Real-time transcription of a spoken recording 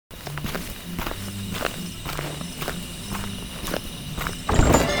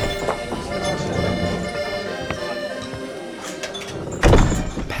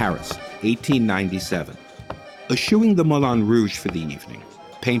Paris, 1897. Eschewing the Moulin Rouge for the evening,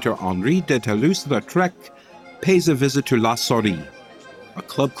 painter Henri de Toulouse-Lautrec pays a visit to La Souris, a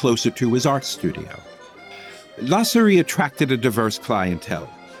club closer to his art studio. La Souris attracted a diverse clientele.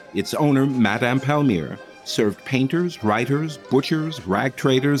 Its owner, Madame Palmyre, served painters, writers, butchers, rag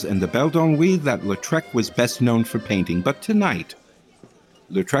traders, and the Belle d'Ennui that Lautrec was best known for painting. But tonight,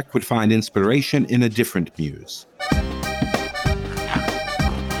 Lautrec would find inspiration in a different muse.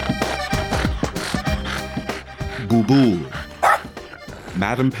 Bouboule,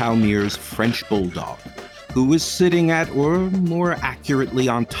 Madame Palmyre's French bulldog, who was sitting at, or more accurately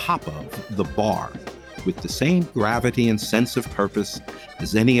on top of, the bar, with the same gravity and sense of purpose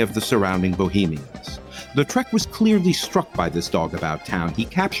as any of the surrounding bohemians. Lautrec was clearly struck by this dog about town. He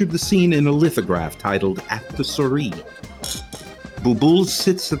captured the scene in a lithograph titled At the Souris. Bouboule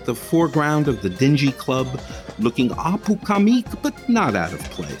sits at the foreground of the dingy club, looking un peu comique, but not out of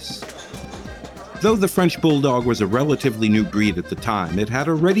place. Though the French bulldog was a relatively new breed at the time, it had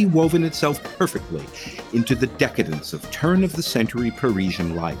already woven itself perfectly into the decadence of turn-of-the-century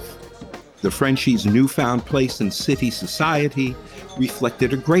Parisian life. The Frenchie's newfound place in city society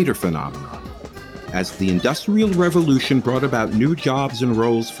reflected a greater phenomenon. As the Industrial Revolution brought about new jobs and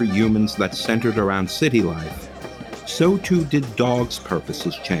roles for humans that centered around city life, so too did dogs'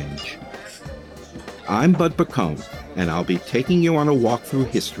 purposes change. I'm Bud Bacone, and I'll be taking you on a walk through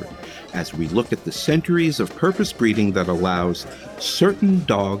history as we look at the centuries of purpose breeding that allows certain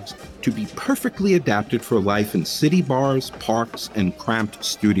dogs to be perfectly adapted for life in city bars, parks, and cramped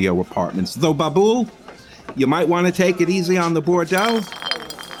studio apartments. Though, Babool, you might want to take it easy on the Bordeaux.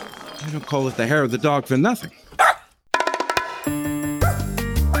 I don't call it the hair of the dog for nothing.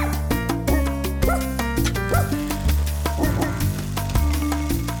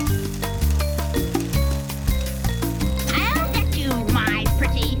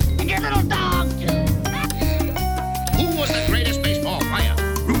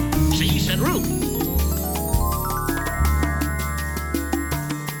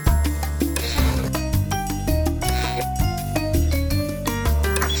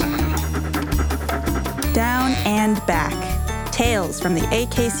 Down and Back. Tales from the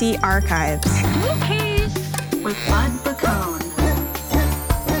AKC archives. Cookies with Bud Bacone.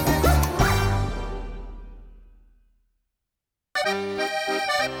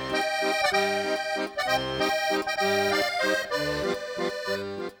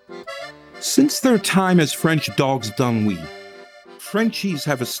 Since their time as French dogs d'ennui, Frenchies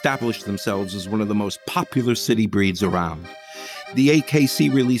have established themselves as one of the most popular city breeds around. The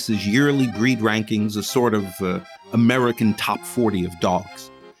AKC releases yearly breed rankings, a sort of American top 40 of dogs.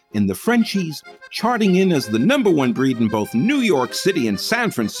 And the Frenchies, charting in as the number one breed in both New York City and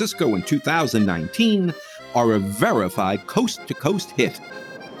San Francisco in 2019, are a verified coast-to-coast hit.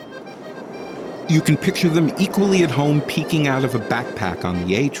 You can picture them equally at home peeking out of a backpack on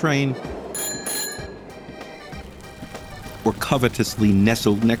the A train, or covetously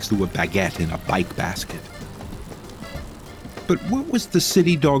nestled next to a baguette in a bike basket. But what was the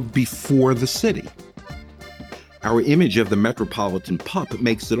city dog before the city? Our image of the metropolitan pup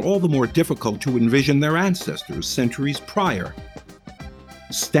makes it all the more difficult to envision their ancestors centuries prior,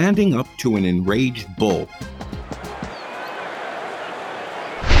 standing up to an enraged bull.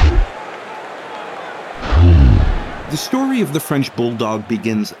 The story of the French bulldog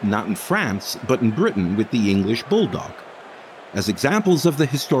begins not in France, but in Britain with the English bulldog. As examples of the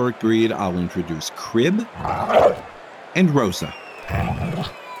historic breed, I'll introduce Crib and Rosa.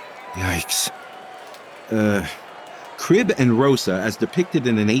 Yikes. Crib and Rosa, as depicted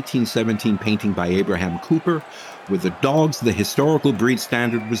in an 1817 painting by Abraham Cooper, were the dogs the historical breed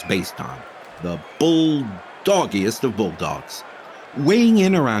standard was based on, the bulldoggiest of bulldogs. Weighing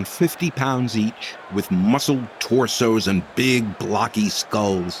in around 50 pounds each, with muscled torsos and big, blocky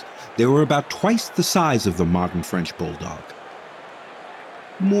skulls, they were about twice the size of the modern French bulldog.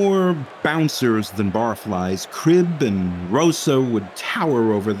 More bouncers than barflies, Crib and Rosa would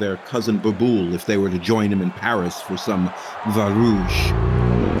tower over their cousin Bouboule if they were to join him in Paris for some vin rouge.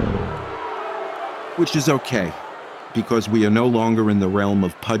 Which is okay, because we are no longer in the realm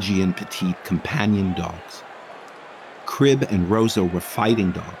of pudgy and petite companion dogs. Crib and Rosa were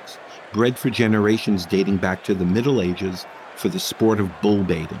fighting dogs, bred for generations dating back to the Middle Ages for the sport of bull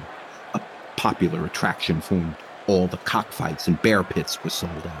baiting, a popular attraction for all the cockfights and bear pits were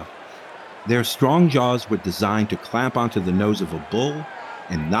sold out. Their strong jaws were designed to clamp onto the nose of a bull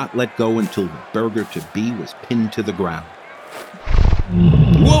and not let go until the burger-to-be was pinned to the ground.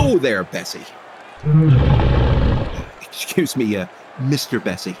 Whoa there, Bessie. Excuse me, Mr.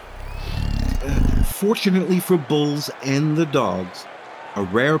 Bessie. Fortunately for bulls and the dogs, A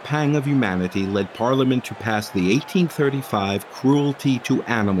rare pang of humanity led Parliament to pass the 1835 Cruelty to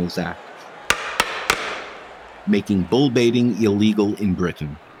Animals Act, making bull baiting illegal in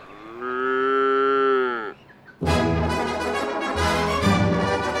Britain.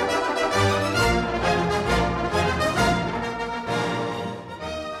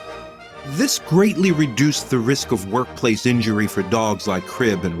 This greatly reduced the risk of workplace injury for dogs like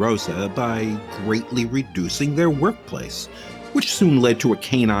Crib and Rosa by greatly reducing their workplace, which soon led to a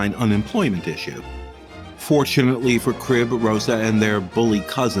canine unemployment issue. Fortunately for Crib, Rosa, and their bully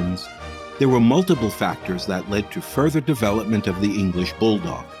cousins, there were multiple factors that led to further development of the English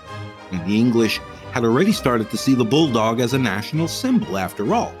Bulldog. And the English had already started to see the Bulldog as a national symbol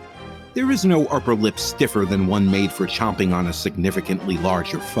after all. There is no upper lip stiffer than one made for chomping on a significantly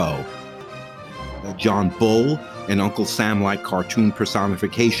larger foe. John Bull, an Uncle Sam-like cartoon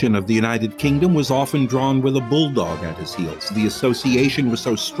personification of the United Kingdom, was often drawn with a bulldog at his heels. The association was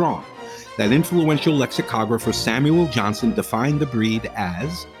so strong that influential lexicographer Samuel Johnson defined the breed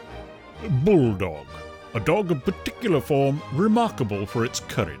as bulldog, a dog of particular form remarkable for its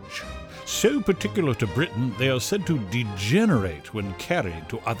courage. So particular to Britain, they are said to degenerate when carried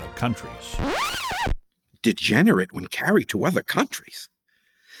to other countries. Degenerate when carried to other countries?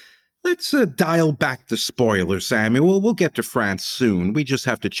 Let's dial back the spoiler, Samuel. We'll get to France soon. We just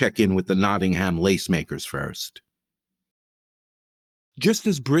have to check in with the Nottingham lacemakers first. Just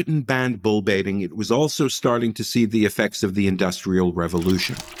as Britain banned bull baiting, it was also starting to see the effects of the Industrial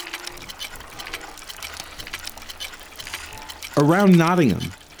Revolution. Around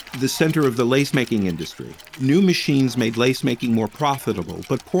Nottingham, the center of the lace-making industry, new machines made lace-making more profitable,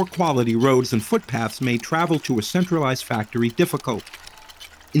 but poor quality roads and footpaths made travel to a centralized factory difficult.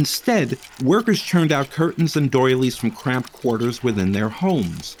 Instead, workers churned out curtains and doilies from cramped quarters within their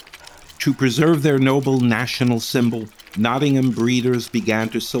homes. To preserve their noble national symbol, Nottingham breeders began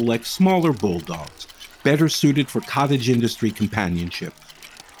to select smaller bulldogs, better suited for cottage industry companionship.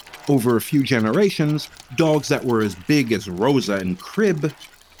 Over a few generations, dogs that were as big as Rosa and Crib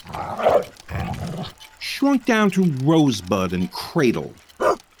shrunk down to Rosebud and Cradle,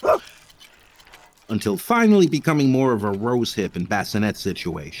 until finally becoming more of a rosehip and bassinet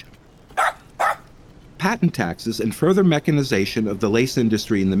situation. Patent taxes and further mechanization of the lace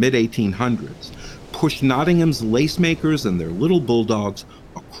industry in the mid-1800s pushed Nottingham's lacemakers and their little bulldogs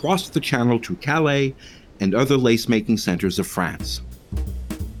across the Channel to Calais and other lace-making centers of France.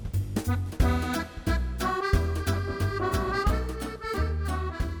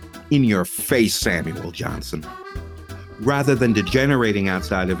 In your face, Samuel Johnson. Rather than degenerating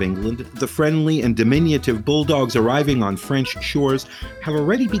outside of England, the friendly and diminutive bulldogs arriving on French shores have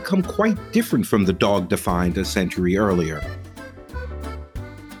already become quite different from the dog defined a century earlier.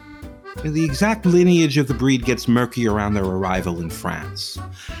 The exact lineage of the breed gets murky around their arrival in France.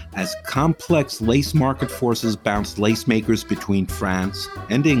 As complex lace market forces bounced lacemakers between France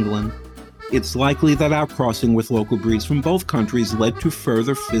and England, it's likely that outcrossing with local breeds from both countries led to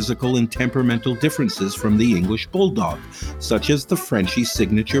further physical and temperamental differences from the English Bulldog, such as the Frenchie's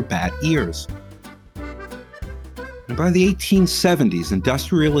signature bat ears. And by the 1870s,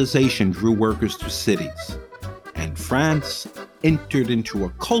 industrialization drew workers to cities, and France entered into a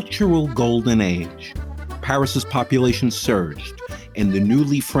cultural golden age. Paris's population surged, and the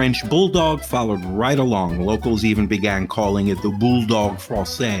newly French Bulldog followed right along. Locals even began calling it the Bulldog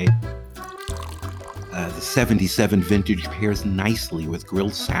Français. The 77 vintage pairs nicely with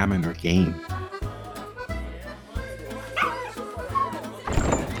grilled salmon or game.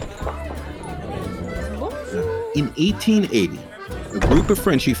 In 1880, a group of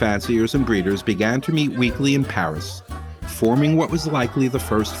Frenchie fanciers and breeders began to meet weekly in Paris, forming what was likely the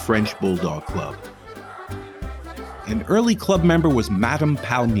first French Bulldog Club. An early club member was Madame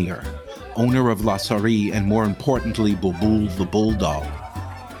Palmier, owner of La Souris and, more importantly, Bulbul the Bulldog.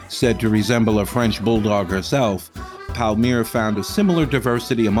 Said to resemble a French bulldog herself, Palmier found a similar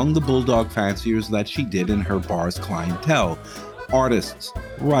diversity among the bulldog fanciers that she did in her bar's clientele. Artists,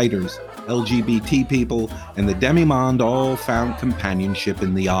 writers, LGBT people, and the demi-monde all found companionship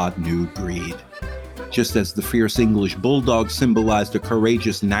in the odd new breed. Just as the fierce English bulldog symbolized a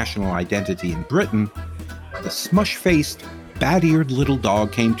courageous national identity in Britain, the smush-faced, bat-eared little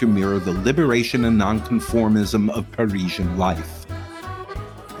dog came to mirror the liberation and nonconformism of Parisian life.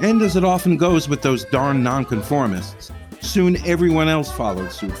 And as it often goes with those darn nonconformists, soon everyone else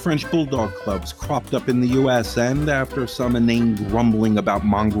followed suit. French bulldog clubs cropped up in the US and, after some inane grumbling about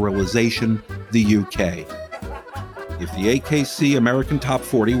mongrelization, the UK. If the AKC American Top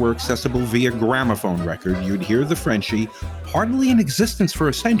 40 were accessible via gramophone record, you'd hear the Frenchie, hardly in existence for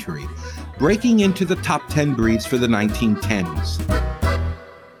a century, breaking into the top 10 breeds for the 1910s.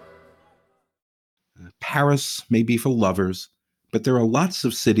 Paris may be for lovers, but there are lots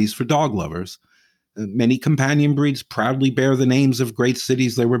of cities for dog lovers. Many companion breeds proudly bear the names of great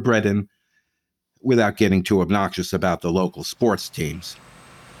cities they were bred in, without getting too obnoxious about the local sports teams.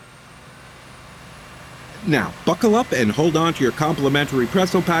 Now, buckle up and hold on to your complimentary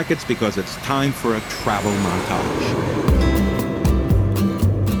pretzel packets because it's time for a travel montage.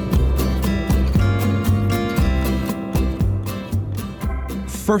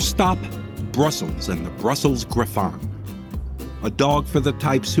 First stop, Brussels and the Brussels Griffon. A dog for the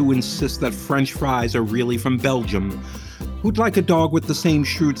types who insist that French fries are really from Belgium. Who'd like a dog with the same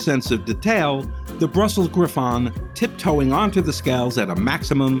shrewd sense of detail, the Brussels Griffon tiptoeing onto the scales at a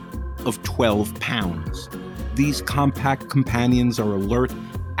maximum of 12 pounds. These compact companions are alert,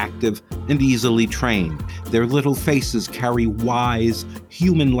 active, and easily trained. Their little faces carry wise,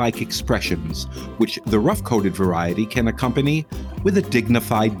 human-like expressions, which the rough-coated variety can accompany with a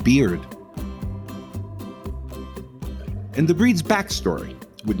dignified beard. And the breed's backstory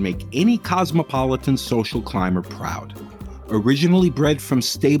would make any cosmopolitan social climber proud. Originally bred from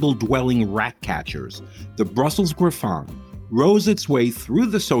stable-dwelling rat catchers, the Brussels Griffon rose its way through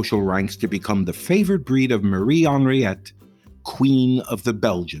the social ranks to become the favored breed of Marie Henriette, Queen of the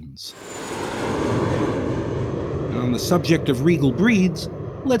Belgians. And on the subject of regal breeds,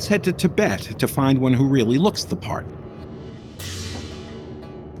 let's head to Tibet to find one who really looks the part.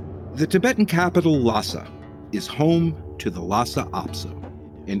 The Tibetan capital Lhasa is home to the Lhasa Apso,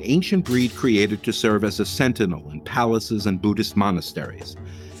 an ancient breed created to serve as a sentinel in palaces and Buddhist monasteries.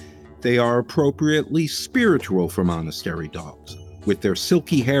 They are appropriately spiritual for monastery dogs. With their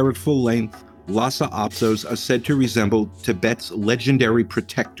silky hair at full length, Lhasa Apsos are said to resemble Tibet's legendary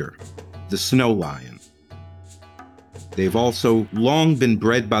protector, the snow lion. They've also long been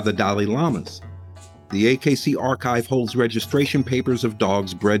bred by the Dalai Lamas. The AKC archive holds registration papers of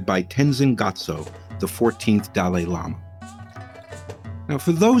dogs bred by Tenzin Gyatso, the 14th Dalai Lama. Now,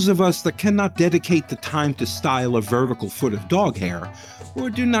 for those of us that cannot dedicate the time to style a vertical foot of dog hair, or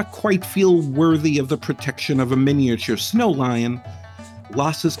do not quite feel worthy of the protection of a miniature snow lion,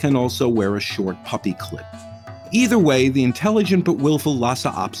 Lhasas can also wear a short puppy clip. Either way, the intelligent but willful Lhasa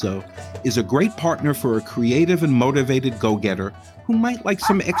Apso is a great partner for a creative and motivated go-getter who might like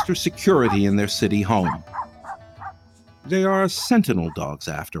some extra security in their city home. They are sentinel dogs,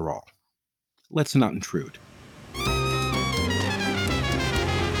 after all. Let's not intrude.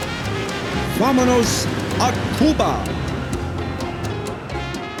 Vámonos a Cuba!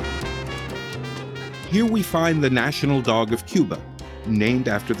 Here we find the national dog of Cuba, named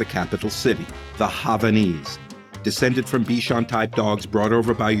after the capital city, the Havanese, descended from Bichon-type dogs brought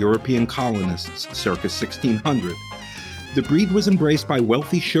over by European colonists circa 1600. The breed was embraced by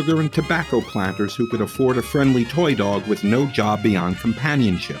wealthy sugar and tobacco planters who could afford a friendly toy dog with no job beyond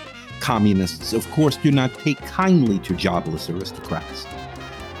companionship. Communists, of course, do not take kindly to jobless aristocrats.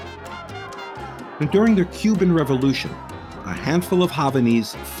 And during the Cuban Revolution, a handful of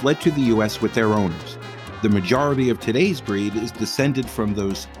Havanese fled to the U.S. with their owners. The majority of today's breed is descended from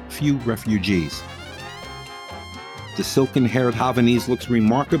those few refugees. The silken-haired Havanese looks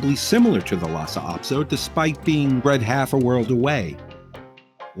remarkably similar to the Lhasa Apso, despite being bred half a world away.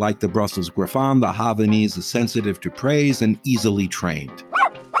 Like the Brussels Griffon, the Havanese is sensitive to praise and easily trained.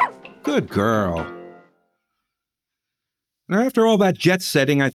 Good girl. Now, after all that jet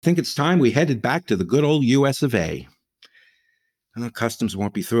setting, I think it's time we headed back to the good old US of A. Customs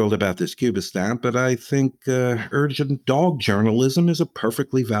won't be thrilled about this Cuba stamp, but I think urgent dog journalism is a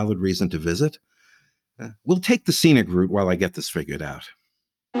perfectly valid reason to visit. We'll take the scenic route while I get this figured out.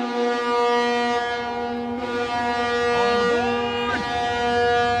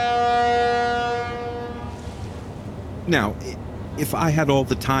 Now, if I had all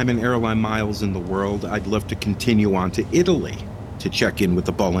the time and airline miles in the world, I'd love to continue on to Italy to check in with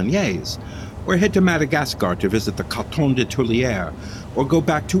the Bolognese, or head to Madagascar to visit the Coton de Tulière, or go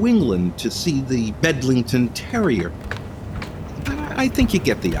back to England to see the Bedlington Terrier. I think you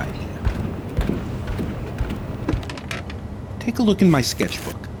get the idea. Take a look in my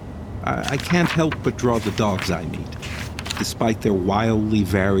sketchbook. I can't help but draw the dogs I meet. Despite their wildly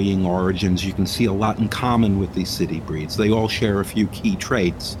varying origins, you can see a lot in common with these city breeds. They all share a few key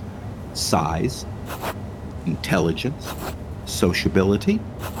traits: size, intelligence, sociability,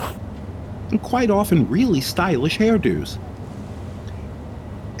 and quite often really stylish hairdos.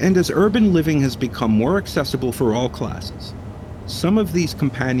 And as urban living has become more accessible for all classes, some of these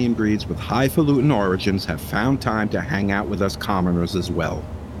companion breeds with highfalutin origins have found time to hang out with us commoners as well,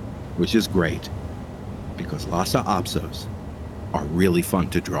 which is great, because Lhasa Apsos are really fun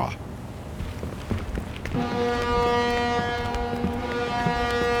to draw.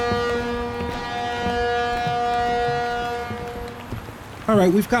 All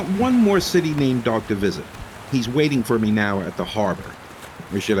right, we've got one more city-named dog to visit. He's waiting for me now at the harbor.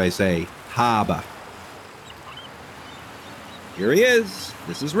 Or should I say, harbor. Here he is.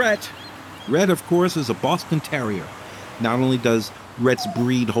 This is Rhett. Rhett, of course, is a Boston Terrier. Not only does Rhett's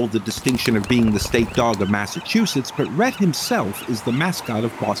breed hold the distinction of being the state dog of Massachusetts, but Rhett himself is the mascot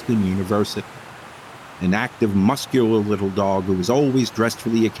of Boston University. An active, muscular little dog who is always dressed for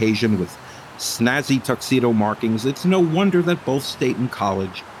the occasion with snazzy tuxedo markings. It's no wonder that both state and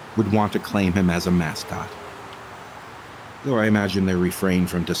college would want to claim him as a mascot. Though I imagine they refrain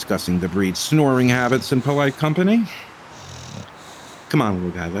from discussing the breed's snoring habits in polite company. Come on,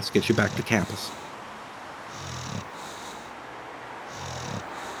 little guy, let's get you back to campus.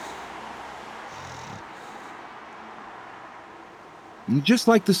 And just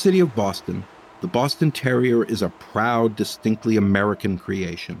like the city of Boston, the Boston Terrier is a proud, distinctly American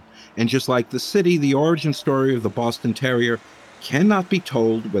creation. And just like the city, the origin story of the Boston Terrier cannot be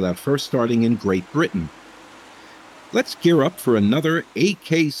told without first starting in Great Britain. Let's gear up for another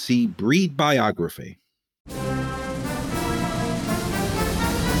AKC breed biography.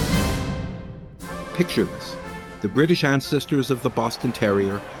 Picture this. The British ancestors of the Boston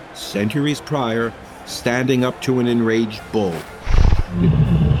Terrier, centuries prior, standing up to an enraged bull.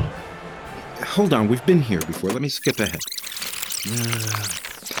 Hold on, we've been here before. Let me skip ahead.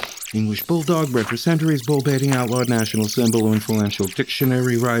 English Bulldog, bred for centuries, bull baiting outlawed, national symbol, influential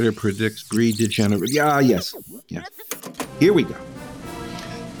dictionary writer, predicts breed degenerate. Yes. Here we go.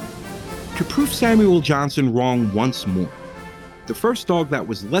 To prove Samuel Johnson wrong once more, the first dog that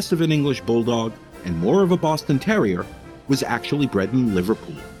was less of an English Bulldog and more of a Boston Terrier was actually bred in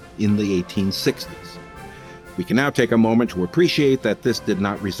Liverpool in the 1860s. We can now take a moment to appreciate that this did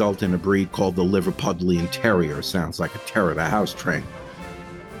not result in a breed called the Liverpudlian Terrier. Sounds like a terror to house train.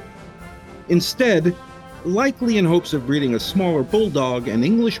 Instead, likely in hopes of breeding a smaller bulldog, an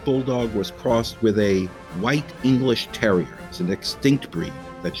English Bulldog was crossed with a White English Terrier. It's an extinct breed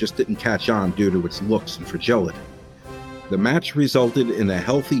that just didn't catch on due to its looks and fragility. The match resulted in a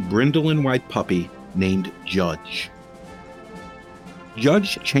healthy brindle and white puppy named Judge.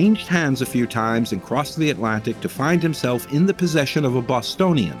 Judge changed hands a few times and crossed the Atlantic to find himself in the possession of a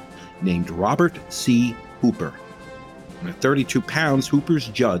Bostonian named Robert C. Hooper. At 32 pounds, Hooper's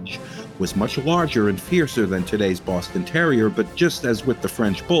Judge was much larger and fiercer than today's Boston Terrier, but just as with the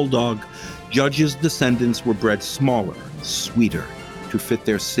French Bulldog, Judge's descendants were bred smaller, sweeter, to fit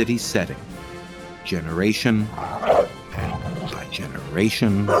their city setting. Generation by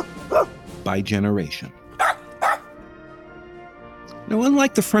generation by generation. Now,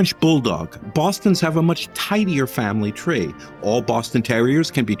 unlike the French Bulldog, Bostons have a much tidier family tree. All Boston Terriers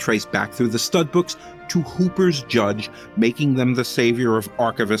can be traced back through the stud books to Hooper's Judge, making them the savior of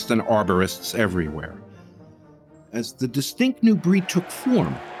archivists and arborists everywhere. As the distinct new breed took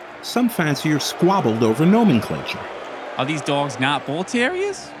form, some fanciers squabbled over nomenclature. Are these dogs not bull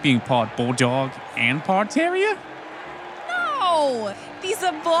terriers? Being part bulldog and part terrier? No! These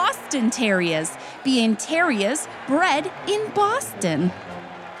are Boston Terriers, being terriers bred in Boston.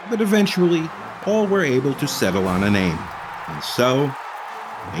 But eventually, all were able to settle on a name. And so,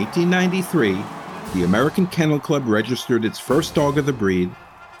 in 1893, the American Kennel Club registered its first dog of the breed,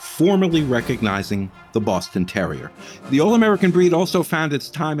 formally recognizing the Boston Terrier. The All-American breed also found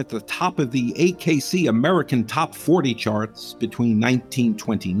its time at the top of the AKC American Top 40 charts between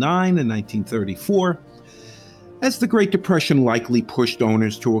 1929 and 1934, as the Great Depression likely pushed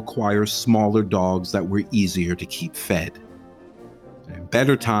owners to acquire smaller dogs that were easier to keep fed. In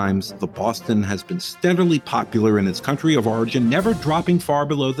better times, the Boston has been steadily popular in its country of origin, never dropping far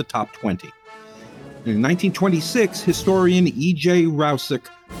below the top 20. In 1926, historian E.J. Rousick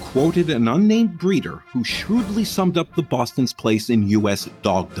quoted an unnamed breeder who shrewdly summed up the Boston's place in U.S.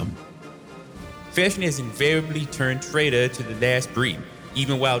 dogdom. Fashion has invariably turned traitor to the last breed,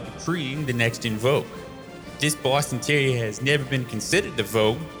 even while decreeing the next in vogue. This Boston Terrier has never been considered the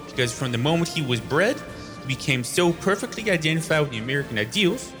vogue because from the moment he was bred, he became so perfectly identified with the American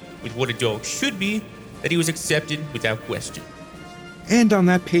ideals, with what a dog should be, that he was accepted without question. And on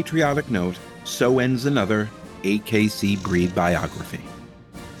that patriotic note, so ends another AKC breed biography.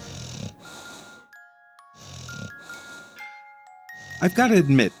 I've got to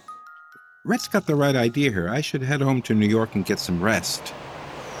admit, Rhett's got the right idea here. I should head home to New York and get some rest.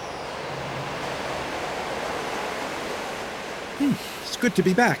 It's good to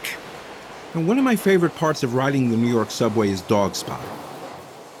be back. And one of my favorite parts of riding the New York subway is dog spotting.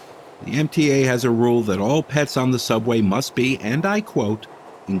 The MTA has a rule that all pets on the subway must be, and I quote,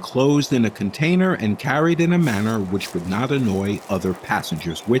 enclosed in a container and carried in a manner which would not annoy other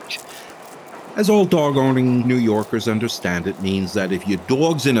passengers, which, As all dog-owning New Yorkers understand, it means that if your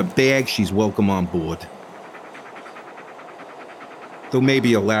dog's in a bag, she's welcome on board. Though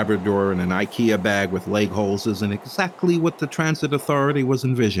maybe a Labrador in an IKEA bag with leg holes isn't exactly what the Transit Authority was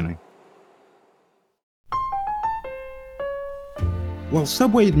envisioning. While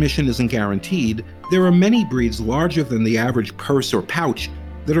subway admission isn't guaranteed, there are many breeds larger than the average purse or pouch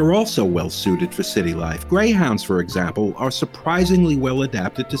that are also well suited for city life. Greyhounds, for example, are surprisingly well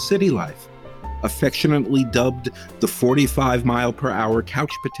adapted to city life. Affectionately dubbed the 45-mile-per-hour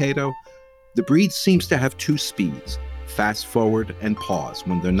couch potato, the breed seems to have two speeds: fast forward and pause.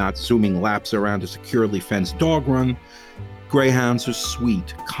 When they're not zooming laps around a securely fenced dog run, greyhounds are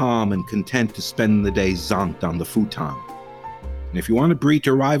sweet, calm, and content to spend the day zonked on the futon. And if you want a breed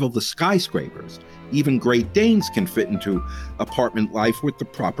to rival the skyscrapers, even Great Danes can fit into apartment life with the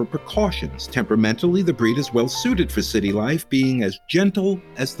proper precautions. Temperamentally, the breed is well suited for city life, being as gentle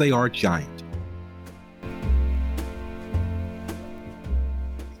as they are giant.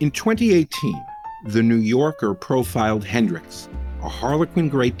 In 2018, The New Yorker profiled Hendrix, a Harlequin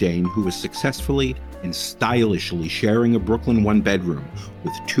Great Dane who was successfully and stylishly sharing a Brooklyn one-bedroom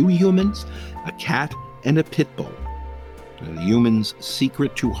with 2 humans, a cat, and a pit bull. The humans'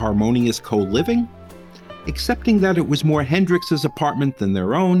 secret to harmonious co-living? Accepting that it was more Hendrix's apartment than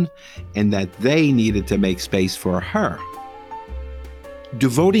their own, and that they needed to make space for her.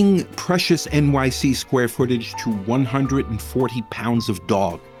 Devoting precious NYC square footage to 140 pounds of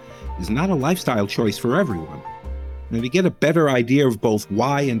dog is not a lifestyle choice for everyone. Now, to get a better idea of both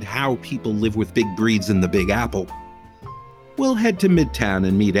why and how people live with big breeds in the Big Apple, we'll head to Midtown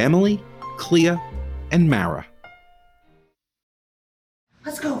and meet Emily, Clea, and Mara.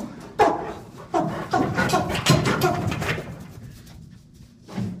 Let's go.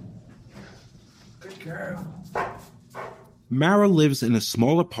 Good girl. Mara lives in a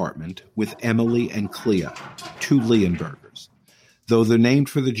small apartment with Emily and Clea, 2 Leonbergers. Though they're named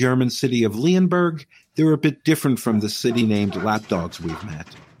for the German city of Leonberg, they're a bit different from the city-named lapdogs we've met.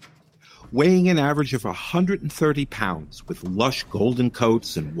 Weighing an average of 130 pounds with lush golden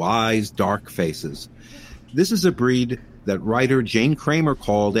coats and wise, dark faces, this is a breed that writer Jane Kramer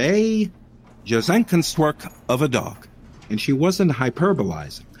called a Gesamtkunstwerk of a dog. And she wasn't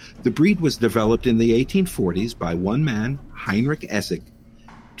hyperbolizing. The breed was developed in the 1840s by one man, Heinrich Essig,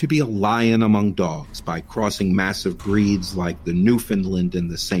 to be a lion among dogs. By crossing massive breeds like the Newfoundland and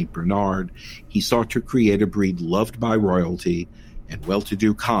the St. Bernard, he sought to create a breed loved by royalty and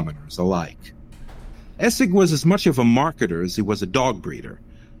well-to-do commoners alike. Essig was as much of a marketer as he was a dog breeder.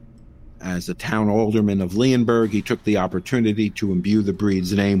 As a town alderman of Leonberg, he took the opportunity to imbue the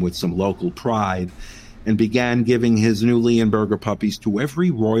breed's name with some local pride and began giving his new Leonberger puppies to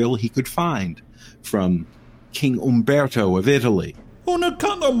every royal he could find, from King Umberto of Italy Una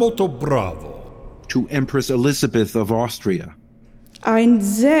cane molto bravo to Empress Elizabeth of Austria, Ein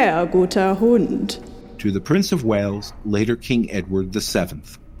sehr guter Hund, to the Prince of Wales, later King Edward VII.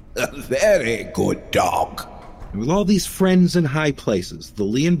 A very good dog. And with all these friends in high places, the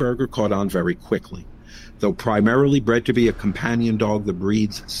Leonberger caught on very quickly. Though primarily bred to be a companion dog, the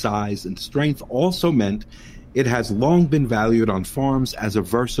breed's size and strength also meant it has long been valued on farms as a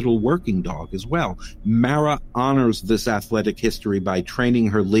versatile working dog as well. Mara honors this athletic history by training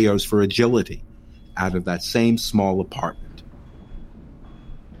her Leos for agility out of that same small apartment.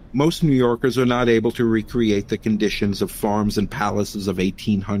 Most New Yorkers are not able to recreate the conditions of farms and palaces of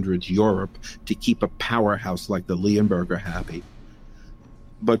 1800s Europe to keep a powerhouse like the Leonberger happy.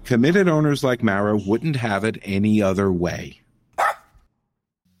 But committed owners like Mara wouldn't have it any other way.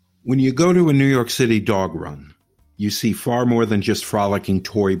 When you go to a New York City dog run, you see far more than just frolicking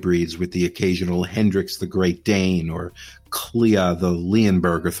toy breeds with the occasional Hendrix the Great Dane or Clea the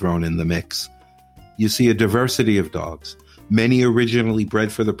Leonberger thrown in the mix. You see a diversity of dogs, many originally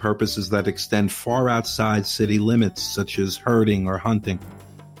bred for the purposes that extend far outside city limits, such as herding or hunting.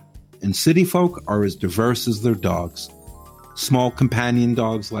 And city folk are as diverse as their dogs. Small companion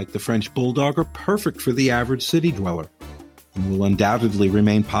dogs like the French Bulldog are perfect for the average city dweller and will undoubtedly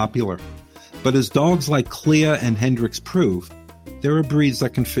remain popular. But as dogs like Clea and Hendrix prove, there are breeds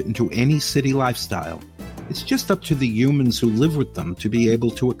that can fit into any city lifestyle. It's just up to the humans who live with them to be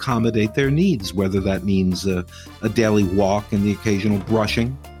able to accommodate their needs, whether that means a daily walk and the occasional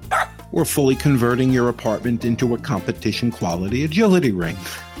brushing, or fully converting your apartment into a competition-quality agility ring.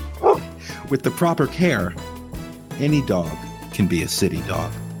 With the proper care, any dog can be a city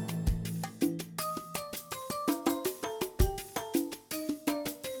dog.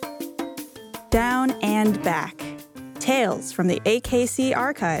 Down and Back. Tales from the AKC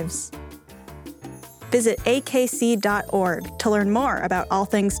archives. Visit akc.org to learn more about all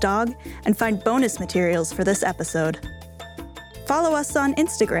things dog and find bonus materials for this episode. Follow us on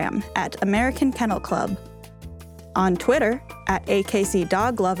Instagram at American Kennel Club, on Twitter at AKC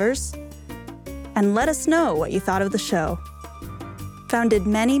Dog Lovers, and let us know what you thought of the show. Founded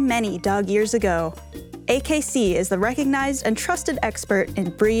many, many dog years ago, AKC is the recognized and trusted expert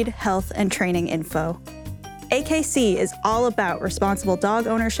in breed, health, and training info. AKC is all about responsible dog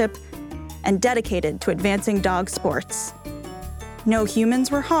ownership and dedicated to advancing dog sports. No humans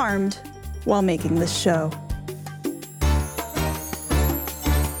were harmed while making this show.